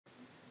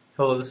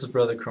Hello, this is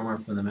Brother Cromer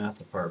from the Math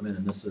Department,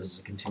 and this is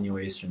a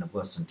continuation of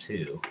Lesson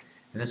 2.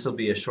 And this will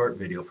be a short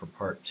video for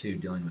Part 2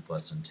 dealing with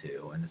Lesson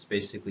 2, and it's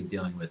basically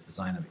dealing with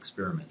design of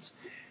experiments.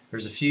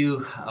 There's a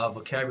few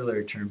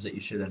vocabulary terms that you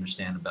should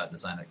understand about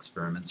design of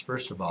experiments.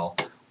 First of all,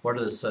 what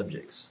are the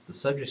subjects? The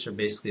subjects are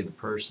basically the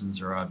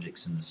persons or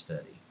objects in the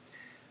study.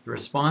 The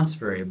response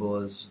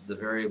variable is the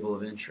variable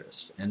of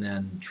interest, and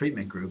then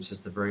treatment groups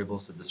is the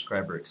variables that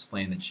describe or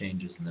explain the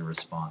changes in the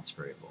response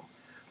variable.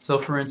 So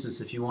for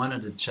instance, if you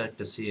wanted to check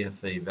to see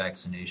if a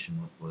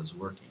vaccination was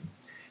working,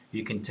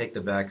 you can take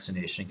the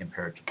vaccination and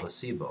compare it to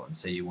placebo and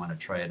say you want to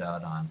try it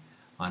out on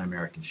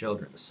American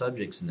children. The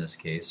subjects in this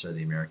case are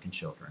the American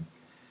children.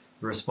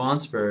 The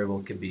response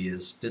variable could be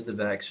did the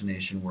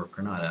vaccination work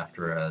or not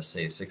after a,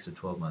 say, 6 to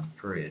 12 month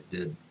period?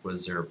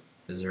 Is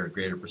there a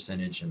greater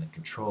percentage in the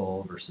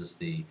control versus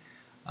the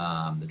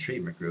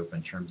treatment group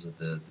in terms of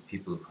the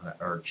people who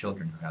are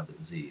children who have the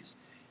disease?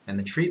 And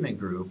the treatment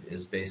group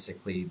is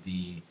basically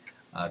the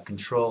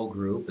control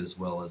group as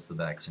well as the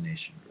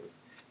vaccination group.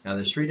 Now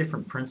there's three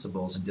different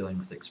principles in dealing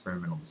with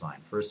experimental design.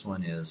 First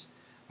one is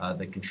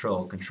the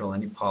control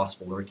any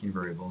possible lurking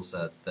variables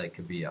that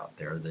could be out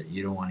there, that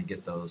you don't want to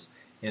get those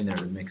in there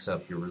to mix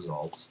up your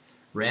results.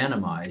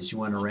 Randomize, you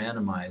want to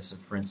randomize,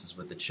 for instance,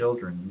 with the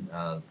children,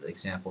 the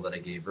example that I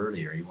gave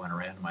earlier, you want to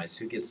randomize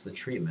who gets the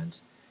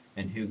treatment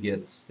and who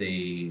gets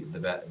the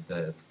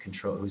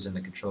control, who's in the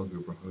control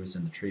group or who's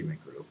in the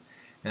treatment group.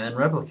 And then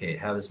replicate,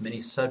 have as many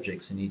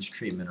subjects in each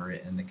treatment or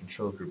in the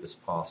control group as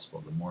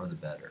possible, the more the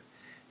better.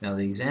 Now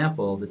the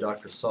example, the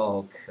Dr.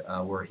 Salk,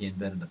 where he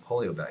invented the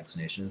polio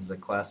vaccination, this is a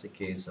classic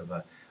case of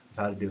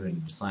how to do a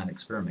design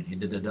experiment. He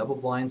did a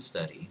double-blind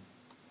study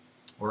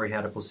where he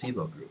had a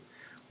placebo group,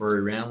 where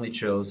he randomly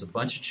chose a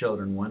bunch of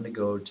children, one to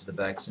go to the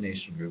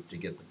vaccination group to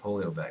get the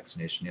polio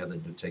vaccination, the other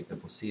to take the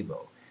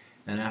placebo.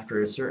 And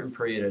after a certain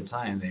period of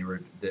time,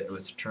 it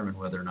was determined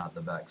whether or not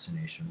the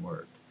vaccination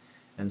worked.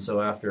 And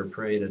so after a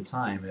period of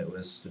time, it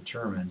was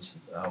determined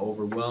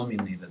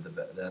overwhelmingly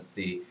that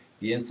the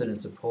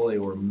incidence of polio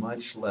were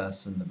much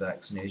less in the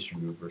vaccination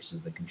group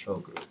versus the control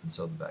group, and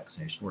so the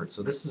vaccination worked.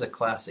 So this is a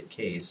classic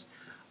case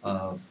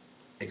of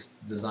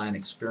design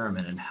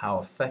experiment and how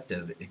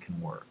effective it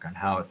can work, and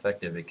how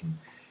effective it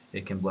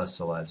can bless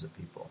the lives of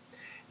people.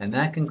 And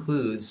that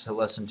concludes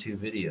Lesson 2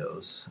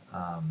 videos.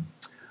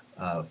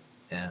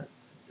 And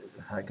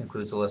that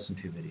concludes the Lesson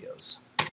 2 videos.